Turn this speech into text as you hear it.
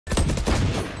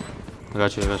I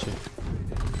got you.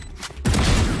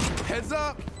 Heads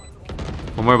up.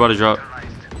 One more about to drop.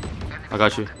 I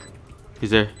got you. He's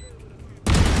there.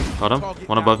 Got him.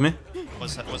 One above me.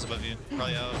 What's above you?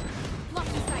 Probably out.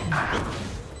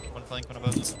 One flank, one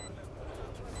above.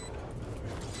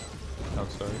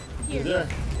 Outside. Here. There.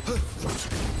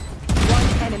 One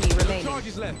enemy remaining.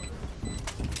 Charges left.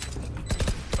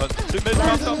 Two mid.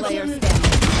 Last player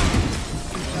standing.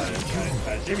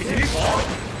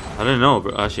 I didn't know,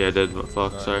 bro. Actually, I did, but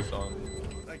fuck. Sorry.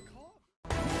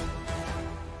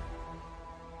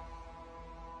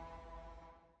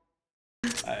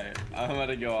 I'm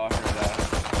gonna go off right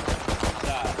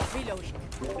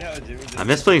now. I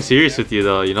miss playing serious with you,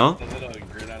 though. You know.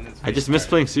 I just miss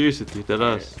playing serious with you. That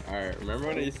us. Alright, remember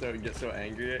when I used to get so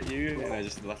angry at you and I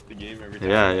just left the game every time?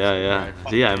 Yeah.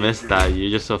 See, I missed that.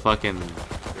 You're just so fucking.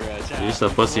 You're just a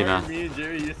pussy now. Me and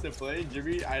Jerry used to play.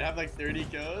 Jimmy, I'd have like 30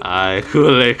 kills. Alright,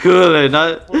 cool it.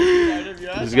 Not.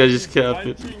 This guy just kept.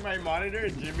 Punching my monitor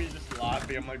and Jimmy just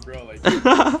laughing. I'm like, bro, like.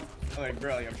 I'm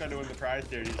trying to win the prize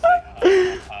here. And he's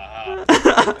like, ha.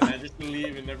 And I just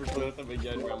leave and never play with him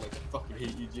again. Bro. I'm like, I fucking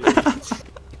hate you, Jimmy.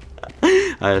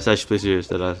 Alright, let's actually play serious.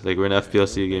 That us. Like, we're in an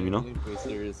FPLC game, you know? Play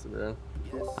serious, bro.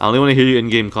 I only want to hear you in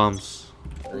game comms.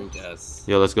 Drink S.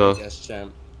 Yo, let's go. Yes,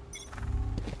 champ.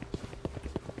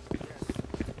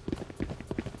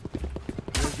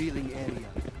 Revealing area.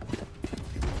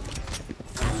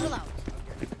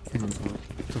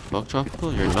 What the fuck,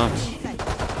 Tropical? You're nuts.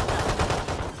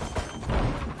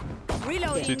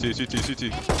 CT.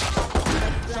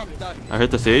 I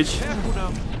hit the stage.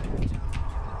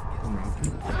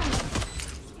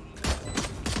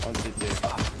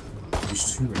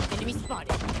 Enemy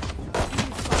spotted.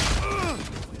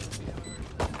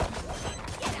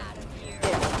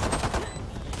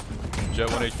 Jet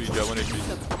 1 HP.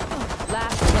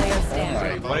 Last player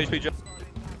standing. 1 HP. Jet.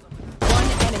 One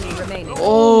enemy remaining.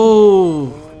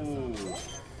 Oh!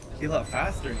 Heal up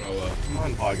faster, Noah. Come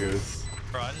on, Poggers.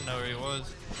 Bro, I didn't know where he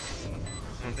was.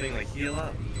 I'm saying, like, heal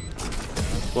up.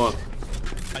 Fuck.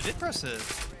 I did press it.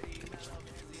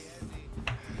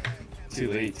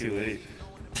 Too late. You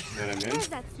know what I mean?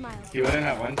 That smile. He wouldn't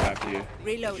have one tapped you.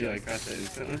 Reload. You like press it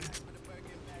instantly.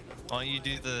 Why don't you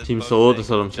do the Team bow sold, thing, that's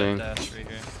what I'm jet saying. dash right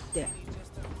here.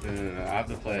 No, I have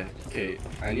to play. Okay,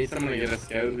 I need someone to get a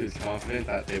scout who's confident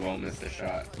that they won't miss a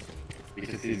shot.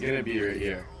 Because he's gonna be right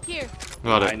here. Here.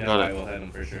 Got I it. know Got I it. will hit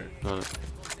him for sure.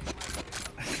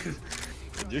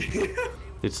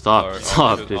 Dude, stop. Alright,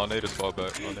 Stop, I'll dude. need his fall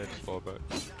back.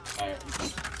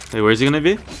 Hey, where's he gonna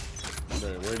be?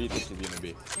 Where do you think he's gonna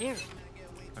be? There.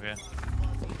 Okay.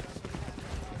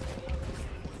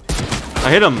 I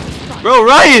hit him. Bro,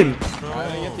 Ryan! I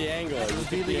didn't get the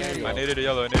angle. I needed a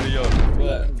yellow.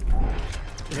 What?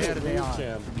 There they are.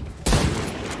 Champ.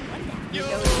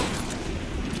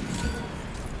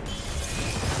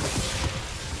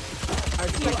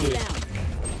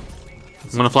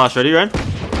 I'm gonna flash. Ready, Ryan?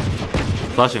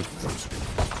 Flashing.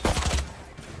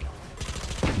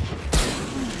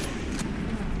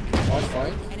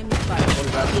 Enemy spotted.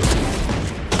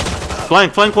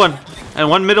 Flank one. And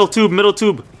one middle tube.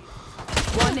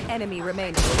 One enemy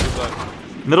remaining.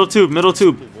 Middle tube.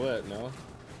 What? No?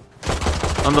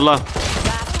 On the left.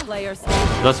 Last player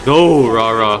standing. Let's go,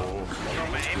 rah.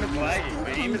 My aim is lagging.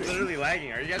 My aim is literally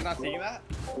lagging. Are you guys not seeing that?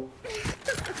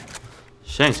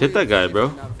 Shanks, hit that guy,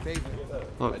 bro.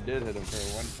 I did hit him for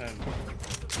 110.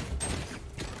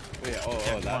 Wait,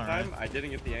 that time? I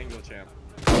didn't get the angle, champ.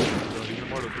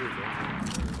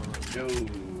 Yo,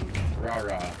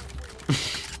 rah.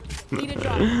 Need a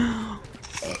drop.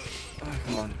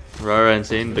 Come on. Rara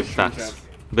insane. Big facts.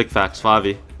 Favi.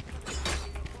 You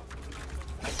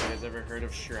guys ever heard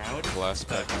of Shroud? Last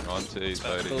pack on to A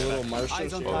side The little again. Marshall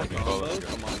Eyes on Shroud target. combo?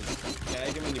 Come on.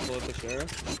 Tag him when you pull up the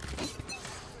sheriff.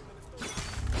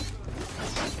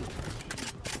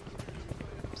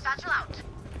 Satchel out.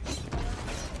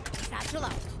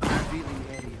 Revealing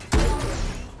area.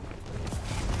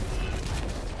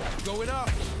 Going up.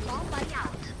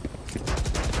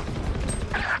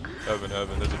 Heaven.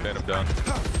 There's a phantom down.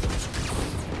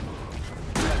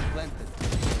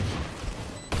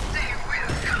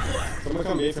 Someone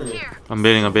come A for me. I'm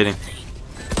baiting. I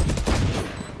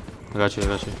got you.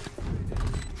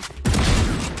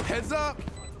 Heads up.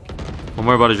 One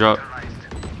more about to drop.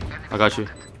 I got you.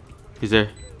 He's there.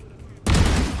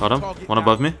 Got him. One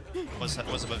above me. What's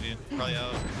above you? Probably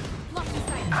out.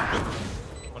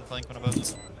 One flank, one above.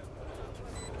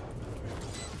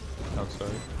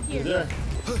 Outside. Here. There.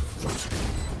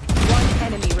 One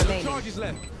enemy remaining. Charges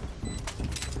left.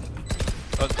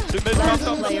 Two mid. Last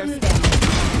player standing.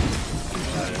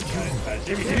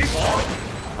 Jimmy, did he fall?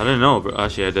 I didn't know, bro.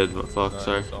 Actually, I did, but fuck.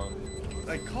 Sorry.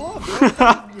 Like, call, bro. Like,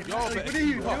 what are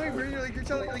you doing, bro? You're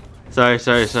telling, like. Sorry.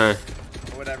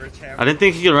 Whatever, champ. I didn't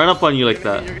think he could run up on you like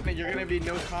that. You're gonna be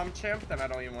no Tom champ, then I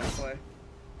don't even want to play.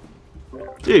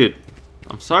 Dude,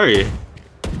 I'm sorry.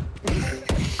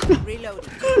 Reload.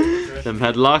 Them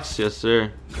headlocks, yes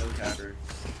sir. No capper.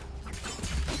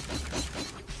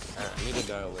 I need to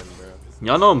dial in, bro.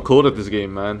 Y'all know I'm cold at this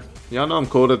game, man. Y'all know I'm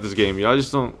cold at this game. Y'all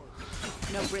just don't.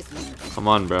 No bristle. Come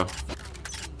on, bro.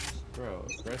 Bro,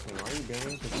 Bryson, why are you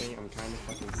banging for saying I'm kind of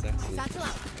fucking sexy? Satchel out.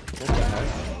 What the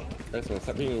heck? Bryson,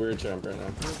 stop being a weird champ right now.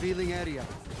 Revealing area.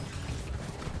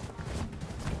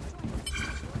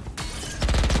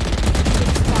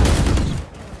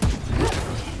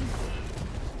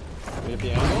 Hit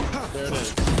the angle? There it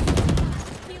is.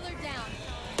 Healer down.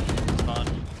 Spawn.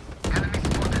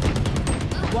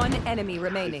 One enemy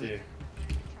remaining. See.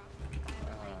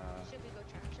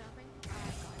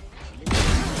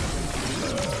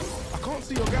 I can't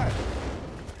see your guy.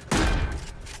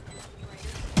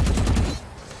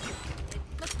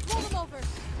 Let's roll them over.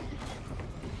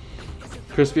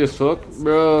 Crispy as fuck,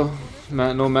 bro.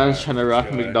 Man, no man's trying to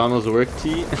rock McDonald's work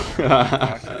tee.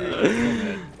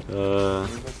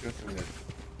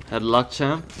 Headlock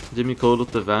champ. Jimmy Cole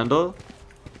with the Vandal.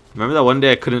 Remember that one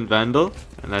day I couldn't Vandal?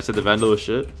 And I said the Vandal was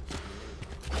shit?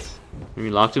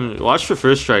 Maybe locked him. Watch for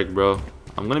first strike, bro.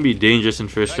 I'm gonna be dangerous in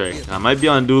first strike. I might be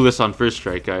on duelist on first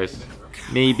strike, guys.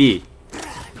 Maybe.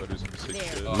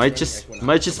 Might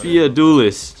just be a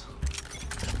duelist.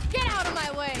 Get out of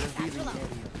my way. Satchel out.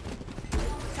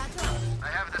 Satchel out. I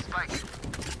have the spike.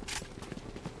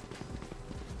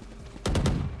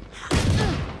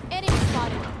 Enemy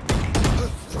spotted.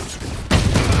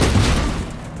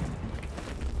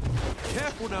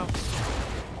 Careful now.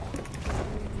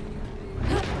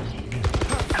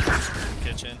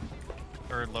 Kitchen.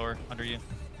 Or lower, under you.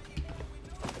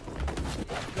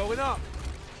 Going up.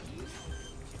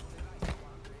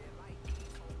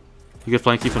 You get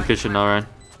flanky from kitchen now, Ryan.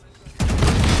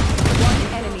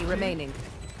 One enemy remaining.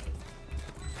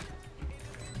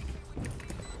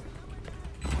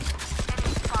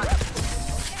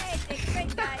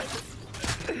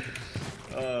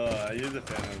 I use the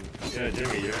Phantom. Yeah,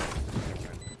 Jimmy, you're.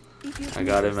 I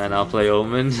got it, man. I'll play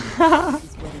Omen. Zach.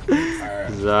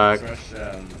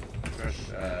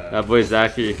 That boy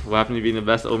Zachy will happen to be the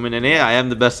best Omen NA. I am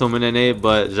the best Omen NA,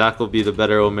 but Zach will be the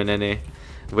better Omen NA.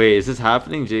 Wait, is this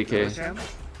happening, JK?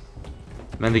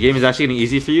 Man, the game is actually getting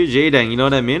easy for you? J-Dang, you know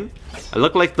what I mean? I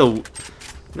look like the... You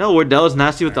know, Wardell's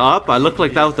nasty with the op? I look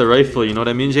like that with the rifle, you know what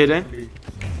I mean, J-Dang?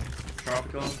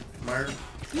 Tropical, Marv.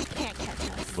 You can't catch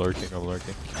us. I'm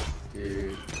lurking.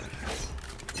 Dude.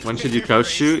 When should you crouch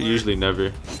shoot? Usually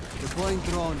never. Deploying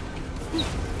drone.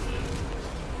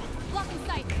 Blocking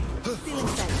sight. Stealing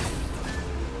sight.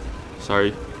 Sorry.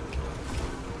 You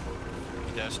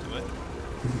dashed away.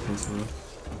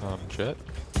 Jet.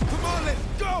 Come on, let's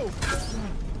go.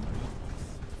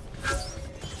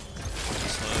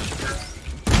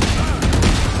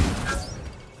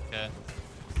 Okay.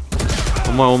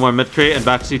 One more mid crate and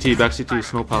back CT,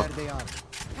 snow pop. There they are.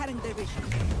 Cutting their vision.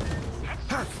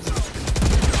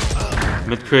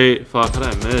 Mid crate, fuck, how did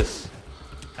I miss?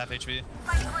 Half HP.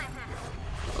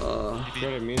 What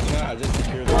it means, yeah, I just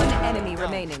secured One that. enemy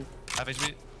remaining. Half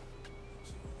HP.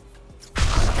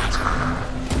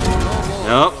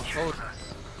 Yep.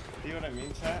 See what I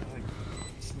mean, chat? Like,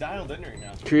 it's dialed in right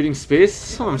now. Creating space?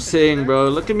 That's what I'm saying, bro.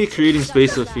 Look at me creating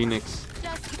space with Phoenix.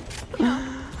 Just,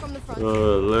 from the front.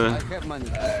 Oh, I have money.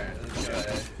 Let's go.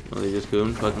 they just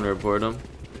gooned. Fucking report them.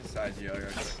 This side, yo.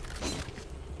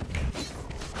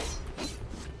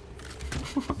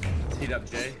 Let's heat up,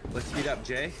 Jay. Let's heat up,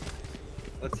 Jay.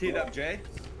 Let's heat up, Jay.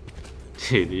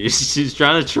 Dude, she's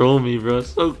trying to troll me, bro. It's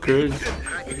so cringe.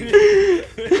 What do you mean?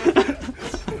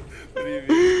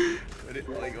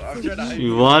 I'm trying to She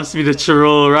wants me to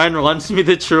troll. Ryan wants me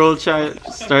to troll.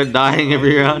 Start dying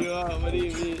every round. What do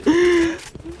you mean?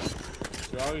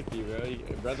 What's wrong with you, bro?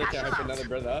 Brother can't hype another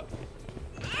brother up?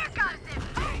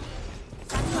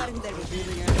 Cutting their vision.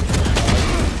 Revealing area.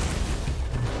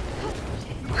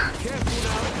 Careful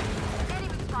now.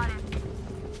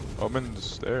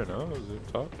 Omen's there, no? Is it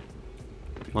top?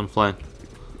 One flying.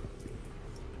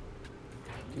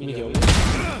 Can you heal me?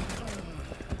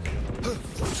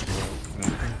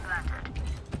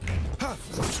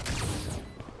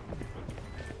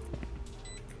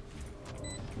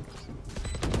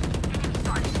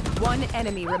 One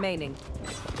enemy remaining.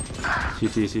 CT.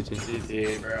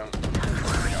 CT, bro. Oh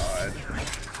my god.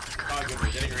 Oh, good,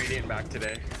 we're getting Radiant back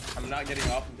today. I'm not getting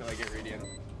off until I get Radiant.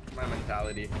 My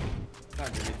mentality. It's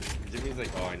not Jimmy. Jimmy's like,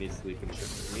 oh, I need sleep and shit.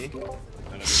 Me?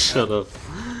 Shut up.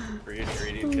 We're getting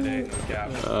Radiant today, no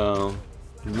cap.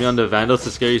 Me on the Vandals,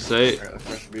 the scary sight. Alright, let's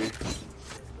rush B.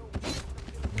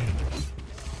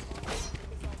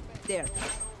 There.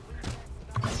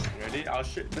 Ready? I'll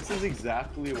shit. This is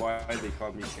exactly why they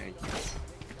call me Shanky.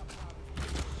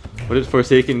 What did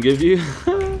Forsaken give you?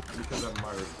 Because I'm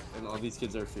Marv, and all these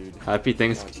kids are food. Happy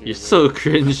Thanksgiving. Watching You're it. so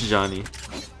cringe, Johnny.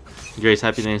 Grace,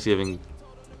 happy Thanksgiving.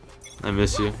 I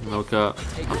miss you. No cap.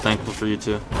 I'm thankful for you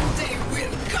too.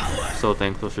 So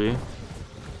thankful for you.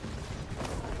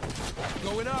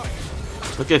 Going up.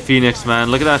 Look at Phoenix, man.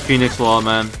 Look at that Phoenix wall,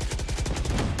 man.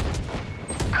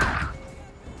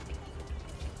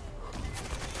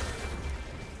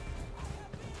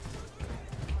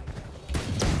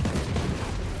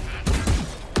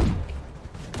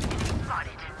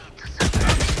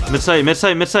 Mid sight, mid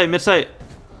sight, mid sight, mid sight.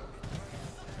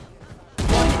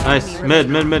 Nice. Mid,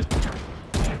 mid, mid.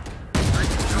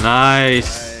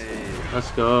 Nice. Let's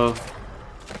go.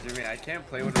 Jimmy, I can't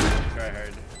play with him try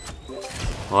hard.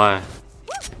 Why?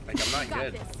 Like, I'm not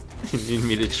good. You need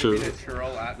me to You chill. need a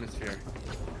troll atmosphere.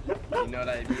 You know what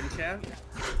I mean, champ?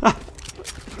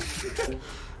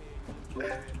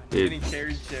 Dude, Getting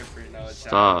carried champ right now, champ.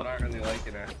 Stop. I'm not really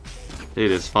liking it.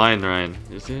 dude, it's fine, Ryan.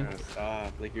 You see? Yeah,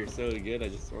 stop. Like, you're so good, I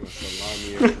just want to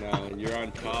salami you right now. And you're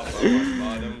on top, I'm on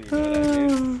bottom, you know what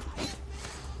I mean?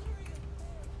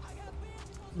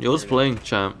 Yo, who's playing,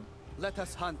 champ? Let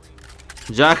us hunt.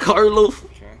 Jack Harlow.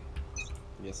 Okay.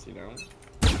 Yes, you know.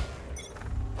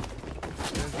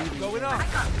 Going up.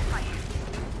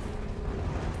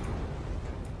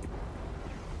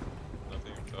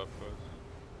 Nothing top was.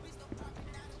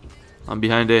 I'm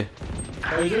behind A.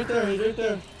 Oh, he's right there, he's right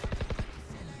there.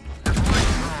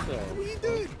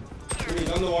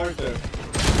 He's on the water there.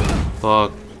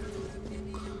 Fuck.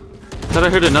 Thought I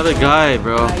heard another guy,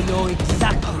 bro. know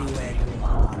exactly where you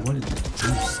are.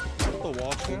 The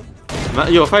wall champ?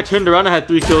 Yo, if I turned around, I had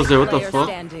 3 kills there. What the Player fuck?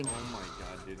 standing. Oh my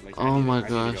god, dude. Like, Oh my I need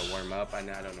to gosh. go warm up. I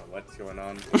don't know what's going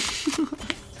on.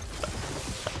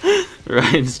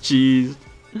 Ryan's cheese.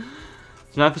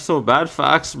 Snap is so bad.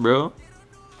 Facts, bro.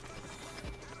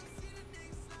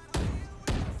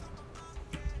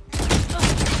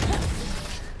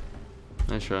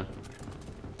 Nice try.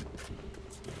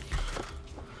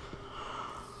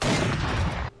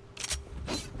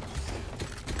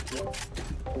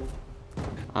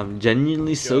 I'm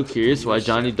genuinely so curious why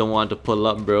Johnny don't want to pull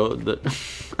up, bro.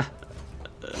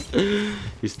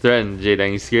 He's threatened,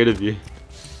 J-Dang. He's scared of you.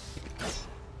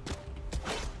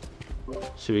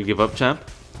 Should we give up, champ?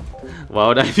 Why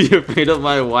would I be afraid of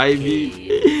my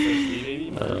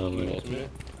YB? Oh, man.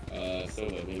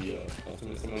 Solo, maybe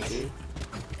ultimate someone too.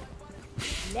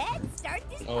 Let's start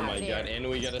this Oh my party. god, and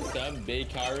we got a sub,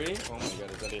 Bakery. Oh my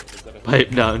god, is that it? Is that a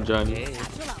Pipe down, Johnny.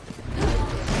 Satchel out.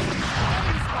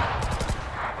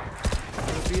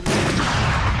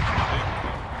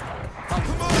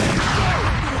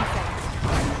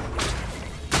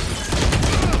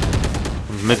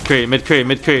 Mid crate, mid crate,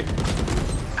 mid crate. One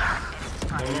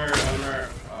more.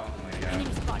 Oh my god.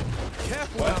 Enemy spotted.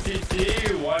 Careful. One CT,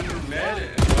 one mid,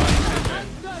 and one kitchen.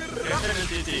 Kitchen and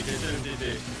CT, kitchen and CT.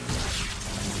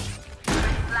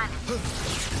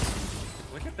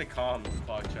 Look at the comms,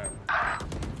 Bog Champ.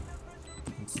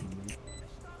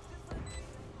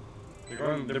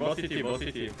 They're both CT, both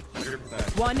CT.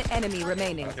 100%. One enemy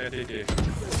remaining. Okay, CT.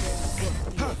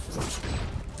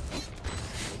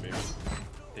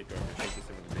 Take over. Thank you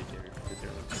so much, Baker.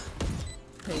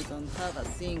 They don't have a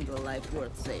single life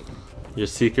worth saving. Your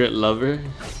secret lover?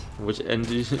 Which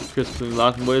NG Crispin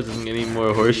Lock Boys isn't any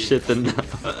more horse shit than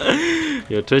that.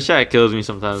 Yo, Twitch chat kills me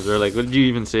sometimes, bro. Like, what did you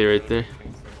even say right there?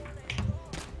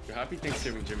 Yo, happy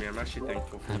Thanksgiving, Jimmy. I'm actually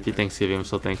thankful for Happy you, man, Thanksgiving. I'm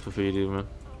so thankful for you, dude, man.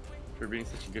 for being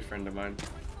such a good friend of mine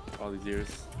all these years.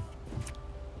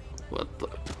 What the?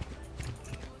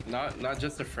 Not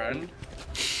just a friend,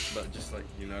 but just like,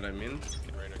 you know what I mean?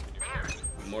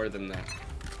 More than that.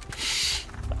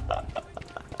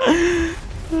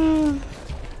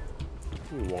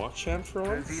 Walk champ for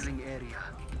once? Revealing area.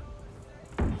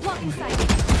 Blocking sight.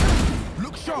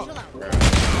 Look sharp. Satchel out.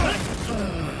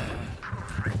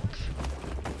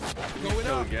 Going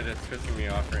so good, it's pissing me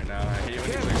off right now. I hate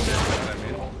when he plays good, you know what I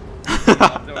mean? I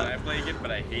love it when I play good,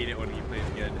 but I hate it when he plays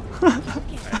good. I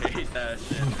hate that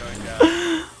shit going down.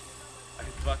 I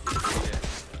fucking hate it.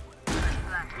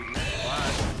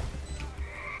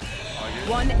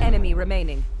 One enemy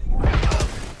remaining.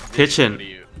 Kitchen. What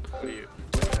are you?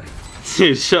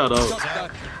 Dude, shut up.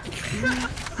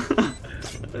 Come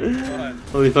on.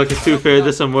 Holy fuck, it's too fair.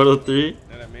 This Immortal 3. You know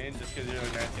what I mean? Just because you're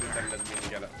like 19 or 10 doesn't mean you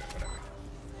gotta. Whatever.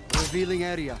 Revealing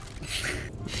area.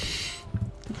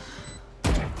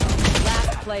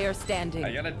 Last player standing.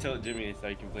 I gotta tell Jimmy so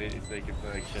he can play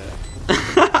like shit.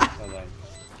 Hold on.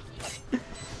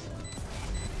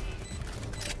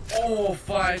 Oh,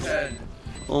 FaZe head.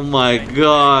 Oh my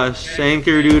gosh.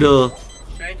 Shanker doodle.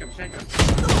 Shank him.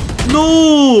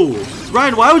 No!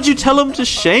 Ryan, why would you tell him to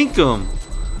shank him?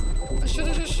 I should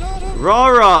have just shot him.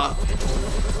 Rara.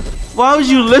 Why would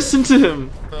you listen to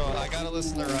him? Bro, I gotta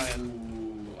listen to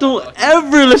Ryan. Don't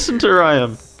ever listen to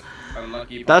Ryan.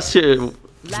 Unlucky. That's your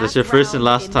first and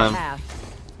last time. Alright,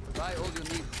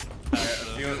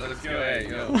 let's go. Hey,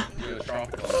 yo,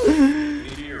 tropical.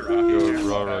 Yo,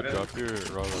 Rara, drop your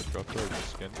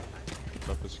skin.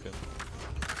 Drop the skin.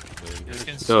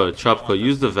 Yo, Tropical,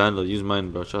 use the Vandal. Use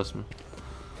mine, bro. Trust me.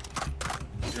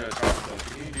 Yo, tropical.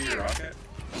 Can you do your rocket?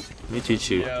 Let me teach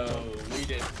you. Yo, we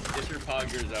did. Get your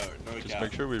poggers out. No Just cap.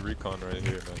 make sure we recon right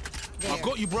here, man. I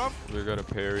got you, bro. We gotta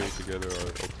parry together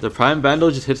our The Prime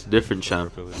Vandal just hits different,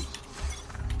 champ. abilities.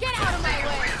 Get out of my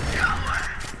way.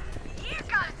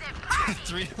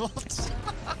 3 volts.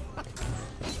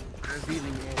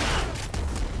 Revealing area.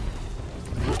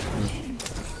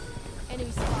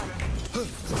 Enemy spotted.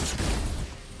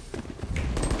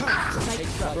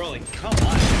 Bro, like, come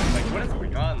on. Like, what is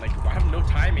going on? Like, I have no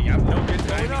timing. I have no good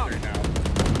timing right now.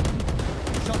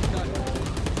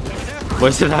 Why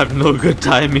said I have no good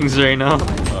timings right now?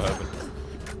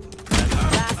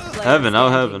 Heaven,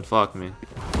 out heaven. Fuck me.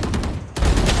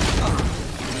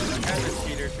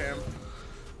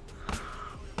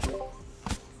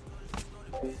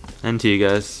 NT,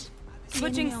 guys.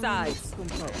 Switching sides.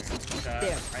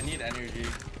 I need energy.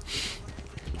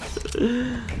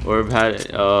 Orb had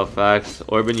facts.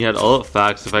 Orban, you had ult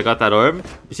facts. If I got that orb,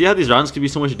 you see how these rounds could be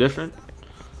so much different.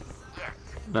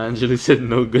 Man, Julie said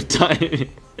no good timing.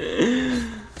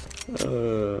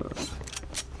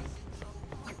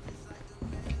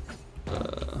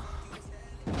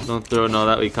 Don't throw no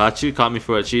that we caught you. Caught me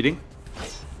for what, cheating?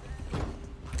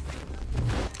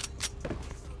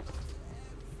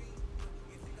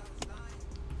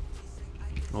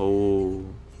 Oh.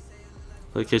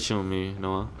 Play kitchen with me,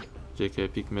 Noah.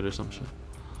 JK, peek mid or some shit.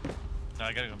 No,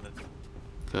 I gotta go mid.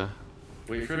 Okay.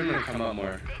 Wait for them to come up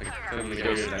more. Like, tell them to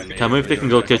go than me. Tell me if they can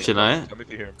go kitchen, alright? Tell me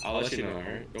if you hear him. I'll let you know,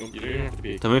 alright? You don't have to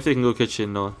be. Tell me if they can go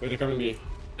kitchen, Noah. Wait, they're coming to me.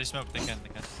 They smoke, they can.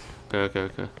 Okay.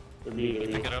 They're me.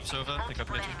 Pick it up, Sova. Pick up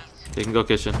kitchen. They can go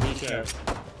kitchen. Me chair.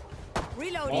 All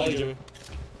Reloading. Jimmy.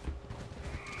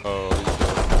 Oh,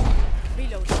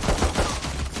 Reloading.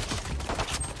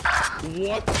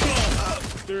 What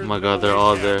the? Oh my god, they're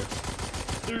all there.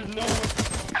 There's no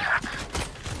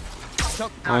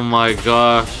Oh my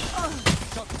gosh.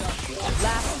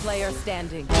 Last player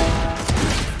standing.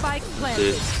 Spike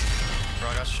planted. Dude. Bro,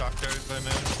 I got shock darted by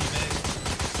my own teammate.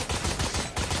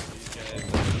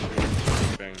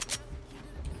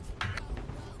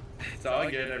 It's all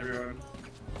good, everyone.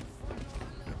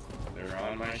 They're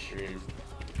on my stream.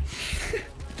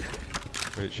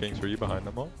 wait, Shanks, were you behind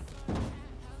them all?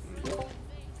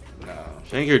 No.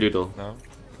 Shank your doodle. No?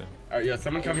 Okay. Alright, yo,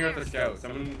 someone come here with a scout.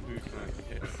 Someone who's gonna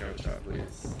hit a scout shot,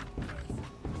 please.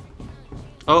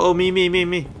 Oh, me.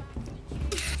 Let's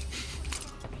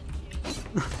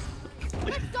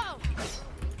go.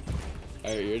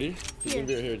 Alright, you ready? You can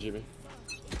be right here, Jimmy.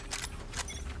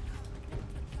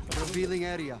 Revealing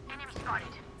area.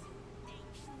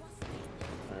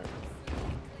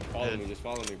 Follow me, just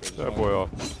follow me, bro. Just That follow boy me. off.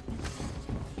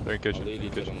 They're in I'll kitchen. lead In you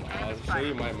to kitchen. them. I'll show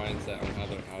you my mindset on how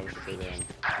we should play them.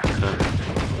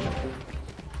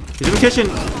 He's in the kitchen.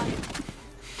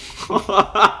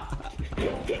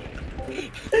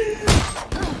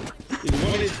 He's 1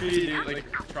 HP, dude.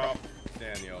 Like, prop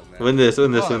Daniel, man. Win this.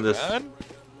 Man?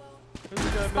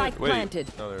 Spike Wait. planted.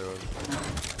 No, there it was.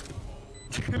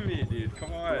 Look at me, dude.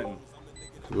 Come on.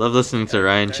 Love listening to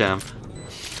Ryan champ.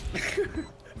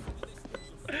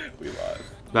 We lost.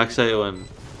 Backside one.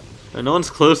 No one's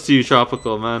close to you,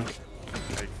 Tropical, man.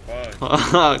 Like,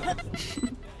 fuck.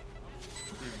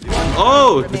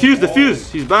 Oh, the fuse.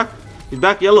 He's back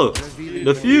yellow.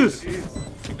 The fuse. You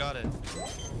got it.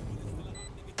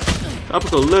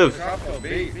 Tropical, live. Tropical,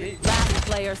 bait. Last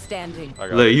player standing. I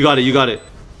got Live, it. you got it.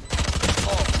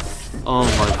 Oh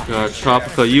my god,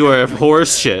 Tropical, you are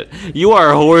horse shit.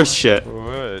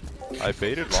 What? I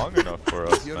baited long enough for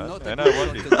us, You're man. not And a I good won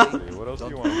shot these. today. What else do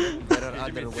you want? There are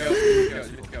other ways.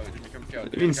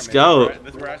 What do you mean scout?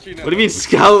 What do you mean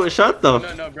scout? Shut the.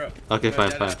 No, bro. Okay, No, fine.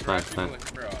 bro, like, you're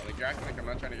acting like I'm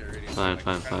not trying to get radiant. Fine, Like,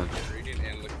 fine, I'm trying fine. to get radiant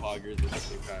and lick poggers at the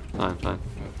same time. Fine.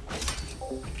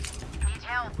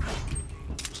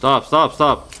 Stop.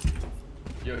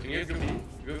 Yo, can you guys go pee?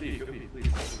 Go pee,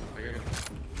 please. I gotta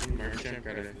Mark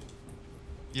got it.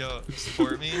 Yo,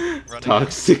 support me. Running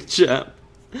Toxic champ.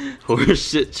 Horse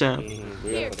shit champ.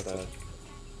 We have that.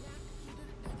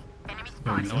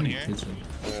 No one here?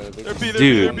 They're B, Dude.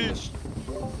 they're B.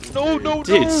 No.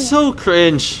 Dude, so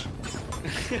cringe.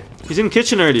 He's in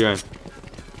kitchen already, Ryan.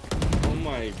 Oh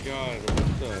my god,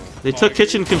 what the? They took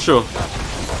kitchen control.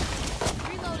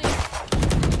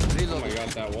 Reloading. Oh my god,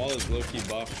 that wall is low key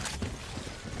buff.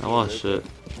 Oh shit.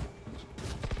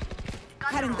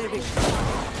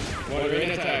 What a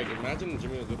rain attack. Imagine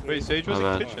Jimmy was with me. Wait, Sage was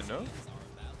My in bad. kitchen, no?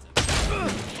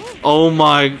 Oh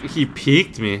my, he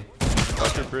peeked me.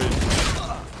 Dr. Bridge.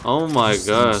 Oh my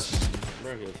gosh.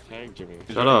 Bro, he was tagged Jimmy.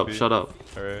 Shut up, shut up.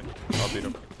 Alright, I'll beat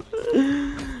him.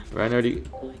 Ryan already.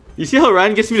 You see how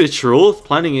Ryan gets me to troll?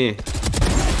 Planning A.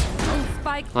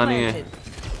 Spike Planning A. planted.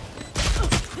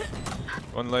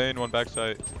 One lane, one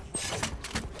backside.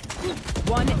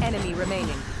 One enemy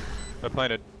remaining. I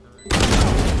planted.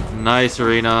 Nice,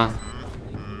 Reina.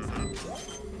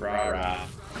 Rah rah.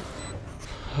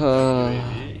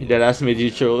 That ass made you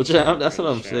troll, champ. That's what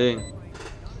I'm saying.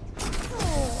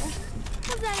 Oh,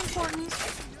 was that important?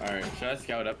 Alright, should I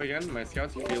scout up again? My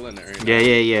scout's feeling it right now.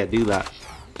 Yeah. Do that.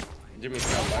 Jimmy,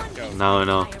 scout back, go.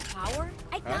 No. Firepower?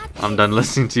 I got I'm done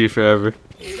listening to you forever.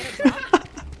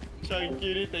 Chug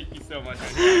Cutie, thank you so much.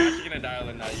 I'm actually gonna dial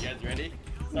in now. You guys ready?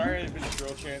 Sorry I've been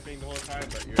drill champing the whole time,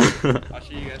 but you're I'll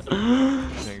show you guys something.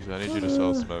 Thanks, I need you to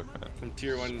sell smoke, man. From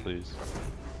tier 1. Please.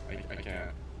 I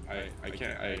can't. I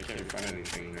can't find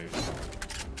anything right now.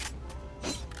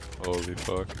 Holy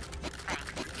fuck.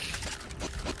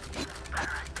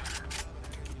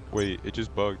 Wait, it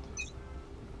just bugged.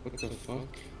 What the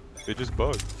fuck? It just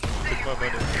bugged. Took my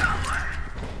money.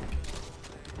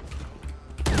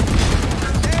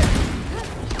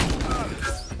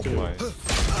 Why?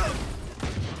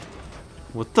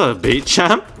 What the bait,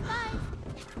 champ? One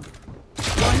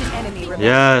enemy remaining.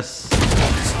 Yes.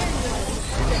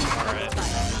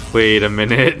 Wait a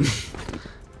minute.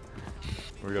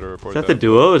 We gotta report Is that the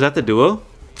duo? Is that the duo?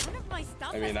 One of my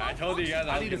stuff I mean, I told you guys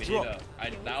I was gonna heat up.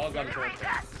 That was on purpose.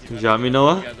 You got me,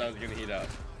 Noah? You guys I was gonna heat up.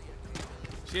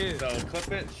 So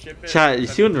clip it, ship it. Chat, you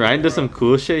see when Ryan does some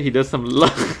cool shit, he does some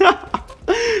luck.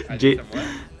 I did some what?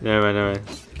 Never mind.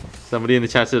 Somebody in the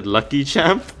chat said lucky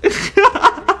champ.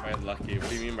 By lucky. What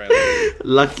do you mean by lucky?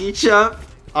 Lucky champ.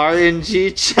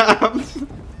 RNG champ.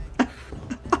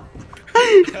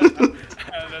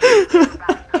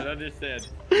 I don't understand.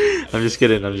 I'm just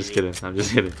kidding. I'm just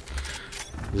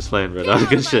playing, bro. That was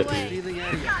good shit. Revealing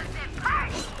area.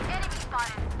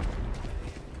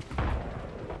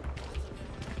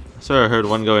 Sorry, I heard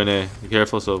one go in A. Be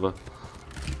careful, Sova.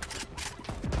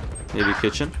 Maybe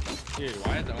kitchen. Dude,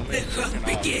 why is Omen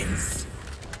freaking off?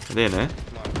 Are they in A?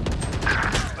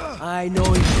 I know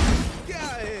you. Get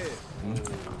out of here.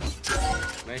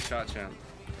 Nice shot, champ.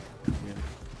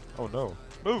 Oh no.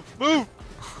 Move!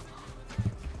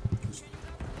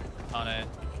 On it.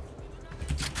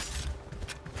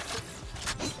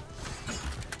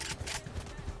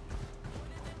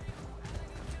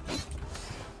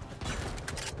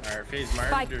 Alright, FaZe Marved,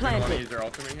 Spike do you want to planted. use their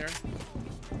ultimate here?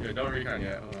 Dude, don't recon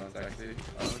yet. Hold on, it's actually.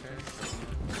 Oh,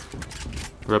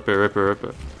 okay. Rip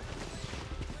it.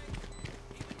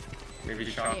 Maybe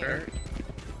shocker.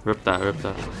 Rip that.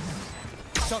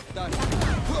 Shot that.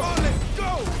 Let's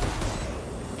go.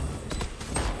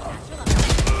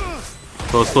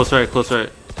 Close right.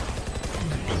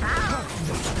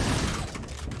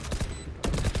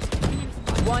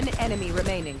 One enemy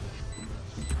remaining.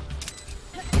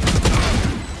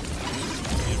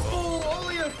 Oh,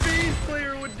 only a FaZe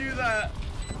player would do that.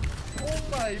 Oh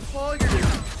my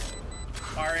poggers.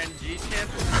 RNG champ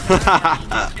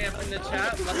in the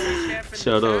chat. Lucky champ in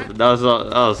Shut the up. chat. That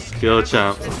was skill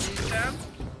champ. FaZe champ.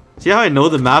 See how I know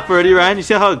the map already, Ryan? You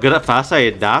see how good at fast I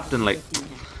adapt and like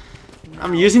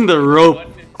I'm using the rope.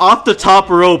 Off the top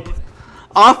rope.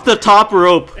 Jimmy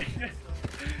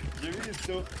is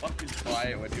so fucking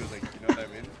quiet when he was like, you know what I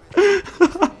mean?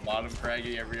 Bottom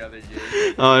fragging every other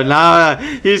game. Oh, now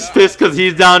he's pissed because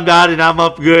he's down bad and I'm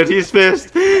up good. He's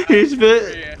pissed. I'm actually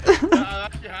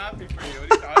happy for you. What are you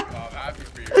talking about? I'm happy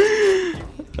for you.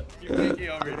 Keep taking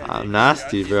over. I'm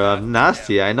nasty, bro. I'm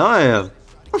nasty. I know I am.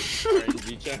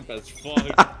 RNG champ as fuck.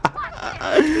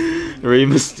 Rey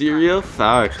Mysterio?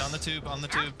 Facts. On the tube.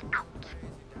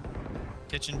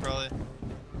 Kitchen, probably.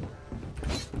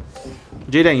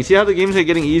 J-Dang, you see how the games are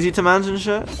getting easy to manage and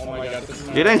shit? Oh my god, this is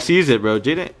J-Dang sees it, bro.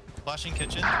 J-Dang. Flashing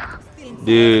kitchen.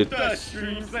 Dude. The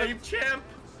stream save champ?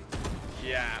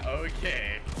 Yeah,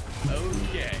 okay.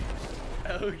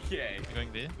 You going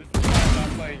B? This is not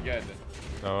playing good.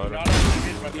 No, I They're not don't. on the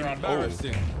mid, but they're on both.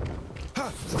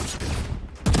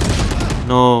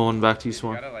 No, one back to you, You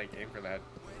Swan. gotta like aim for that.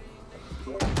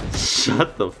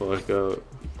 Shut the fuck up.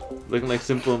 Looking like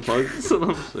simple and pug. That's what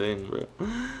I'm saying, bro.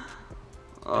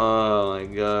 Oh my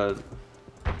god.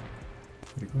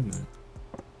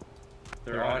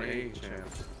 They're on A champ.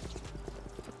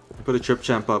 Put a trip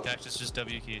champ up. Cactus just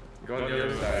W key. Go on the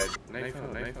other side. Knife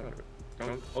out, knife out.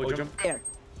 Don't. Oh, jump. There.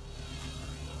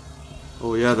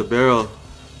 Oh yeah, the barrel.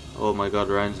 Oh my god,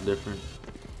 Ryan's different.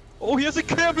 Oh, he has a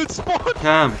cam in spawn!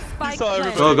 Cam. Spike saw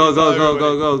planted. Go, go, go, go,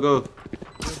 go, go, go.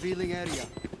 Revealing area.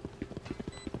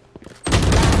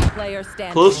 Player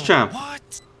standing. Close champ.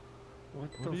 What?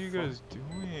 What What are you guys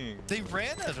doing? They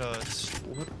ran at us.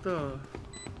 What the?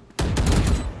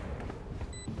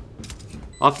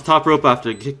 Off the top rope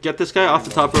after. Get this guy off the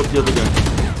top rope, the other guy.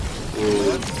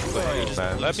 Oh,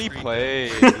 man, let me play.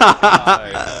 Just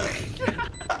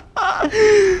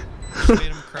made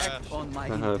him crash. On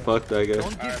my Fuck that guy. Don't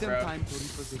give Alright, them bro. time to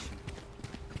reposition.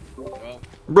 Well,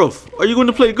 Bro, are you going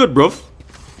to play good, bro? it's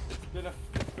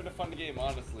been a fun game,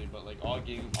 honestly, but like all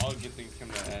good things come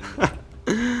to an end.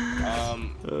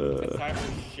 It's time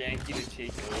for Shanky to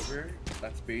take over.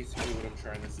 That's basically what I'm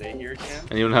trying to say here, champ.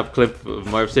 And you don't have clip of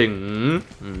Marv saying,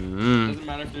 Doesn't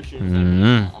matter if they're shooting.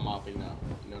 I'm opping now.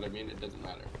 You know what I mean? It doesn't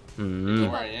matter. You know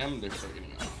where I am, they're still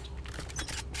getting off.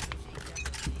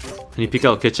 Can you peek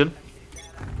out kitchen?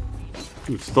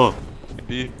 Dude, stop.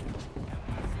 B.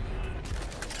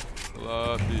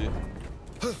 Love B.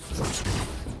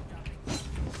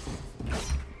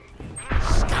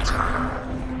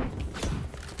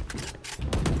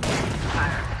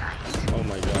 Oh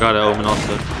my god. Got it, Omen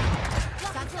also.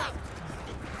 Satellite.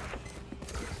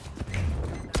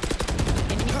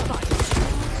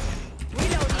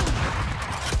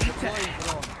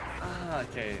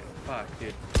 Okay. Fuck,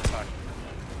 dude. Fuck.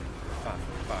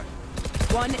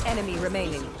 One enemy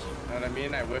remaining. Know what I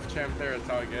mean? I whiff champ there, it's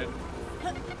all good.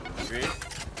 Agreed?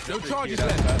 No Just charges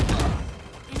repeat left.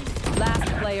 that.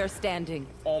 Last player standing.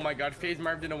 Oh my god, FaZe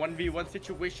Marved in a 1v1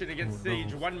 situation against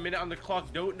Sage. 1 minute on the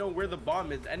clock. Don't know where the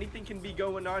bomb is. Anything can be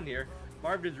going on here.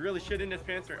 Marved is really shitting his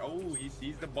pants. Oh, he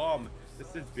sees the bomb.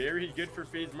 This is very good for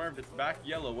FaZe Marved. It's back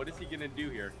yellow. What is he gonna do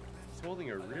here? He's holding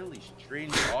a really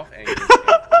strange off angle.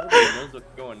 Nobody knows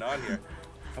what's going on here.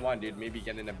 Come on, dude. Maybe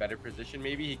get in a better position.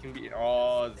 Maybe he can be.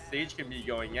 Oh, Sage can be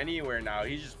going anywhere now.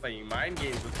 He's just playing mind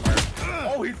games with Marv.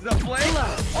 Oh, he's the flank.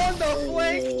 On the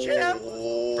flank, champ.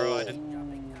 Bro, I didn't.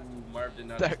 Marv did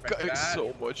not That expect guy's that.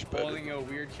 so much better. Holding a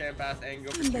weird champ ass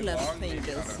angle for The too love long. thing Maybe, I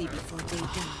they'll don't see know. before they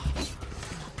die.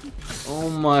 Oh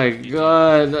my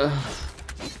god.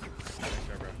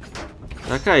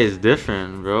 That guy is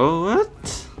different, bro.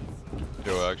 What?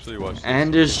 Yo, actually watch this.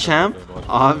 Anders champ?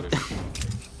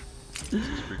 This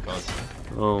is free content.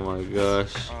 Oh my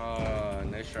gosh.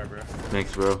 Nice try, bro.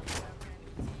 Thanks, bro.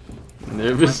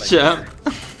 Nervous champ.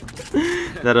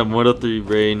 That Immortal 3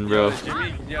 brain, bro.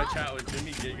 Yo, chat, was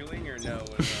Jimmy giggling or no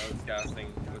when I was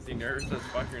casting? Was he nervous as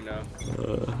fuck or no?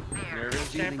 Nervous,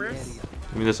 champers?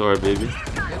 Give me this orb, baby.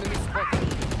 Enemy spotted.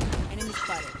 Enemy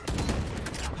spotted.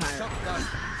 Shotgun.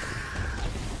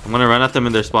 I'm gonna run at them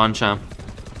in their spawn, champ.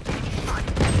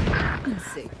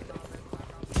 Sick.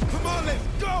 Come on, let's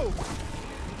go.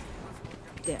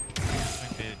 There.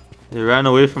 Okay. They ran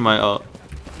away from my ult.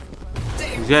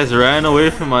 These guys ran away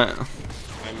from my.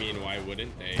 I mean, why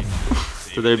wouldn't they?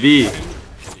 So they're B.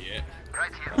 Idiot.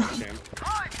 Champ.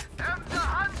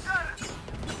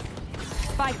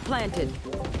 Spike planted.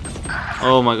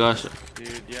 Oh my gosh.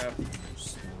 Dude, yeah.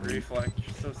 Reflect.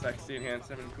 You're so sexy and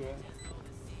handsome and cool.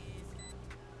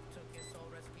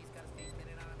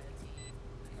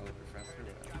 Hello, Professor.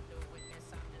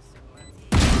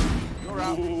 You're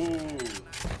out. Ooh.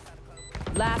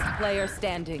 Last player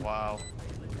standing. Wow.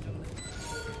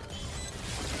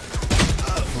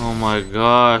 Oh my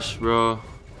gosh, bro.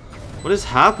 What is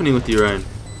happening with you, Ryan?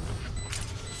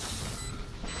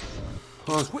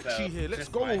 Fuck. Twitchy here. Let's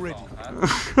Just go my already. fault,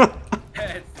 huh?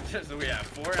 It's just we have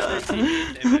 4 other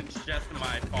teams and it's just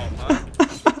my fault, huh?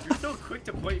 You're so quick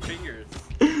to point fingers.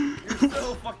 You're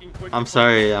so fucking quick. I'm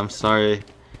sorry, I'm sorry.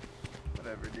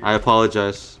 Whatever, dude. I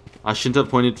apologize. I shouldn't have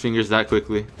pointed fingers that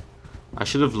quickly. I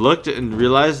should have looked and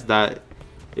realized that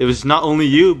it was not only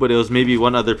you, but it was maybe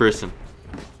one other person.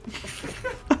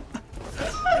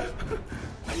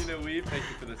 You know, we thank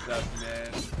you for the sub, man.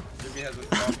 Jimmy has a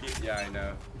small piece. Yeah, I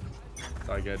know. It's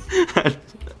all good.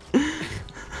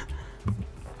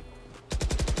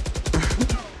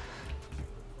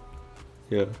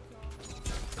 Yeah.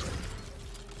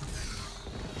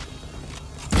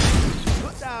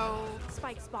 Put down.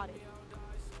 Spike spotted.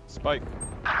 Spike.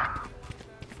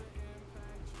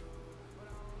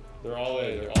 They're all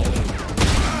in. They're all in.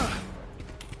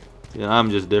 Yeah,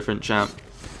 I'm just different, champ.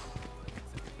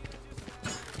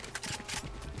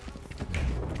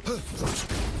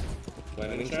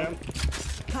 Landing champ?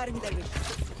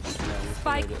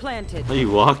 Spike planted. How are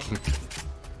you walking?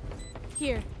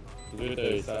 Here. Do it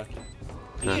there, Isak.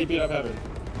 Yeah. Keep it up, heaven.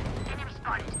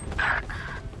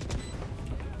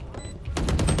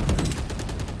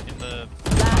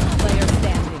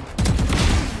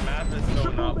 is so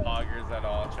not poggers at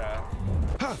all,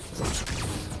 chat.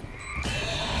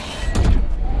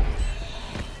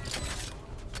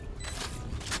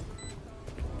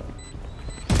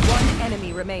 One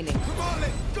enemy remaining. Come on,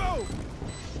 let's go.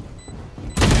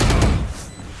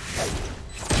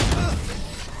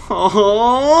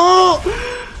 Oh!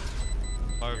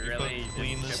 Marv, You you really playing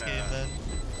clean just this gonna- game then?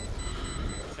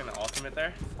 Just gonna ultimate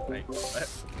there? Like, what?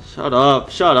 Shut up,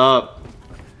 shut up.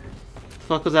 The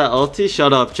fuck was that ulti?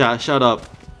 Shut up, chat, shut up.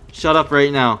 Shut up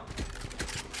right now.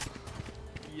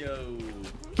 Yo,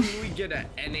 can we get a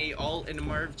NA ult in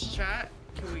Marv's chat?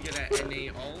 Can we get a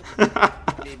NA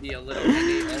ult? Maybe a little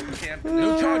NA ult camp in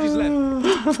No the charges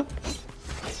left.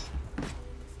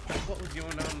 What was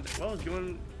going on? What was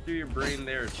going through your brain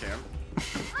there, champ?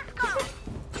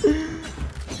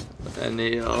 And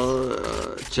they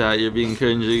chat, you're being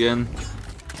cringe again.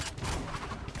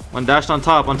 One dashed on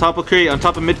top of crate, on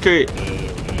top of mid crate.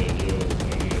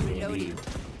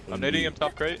 I'm nading him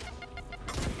top crate.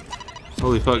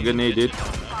 Holy fuck, good nade, dude.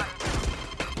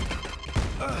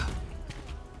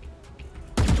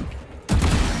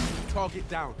 Target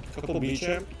down. Couple B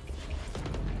champ.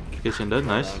 Kitchen dead,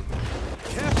 nice.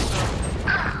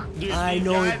 Dude, I these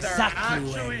know guys exactly are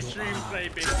where actually you stream are.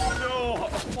 sniping. No,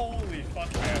 holy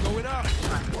fuck, man. Going up.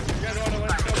 You guys wanna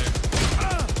let's go?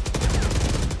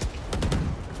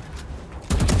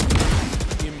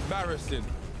 Embarrassing.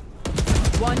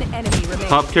 One enemy remaining.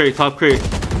 Top crate.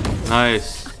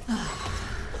 Nice.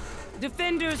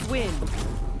 Defenders win.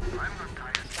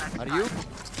 Are you?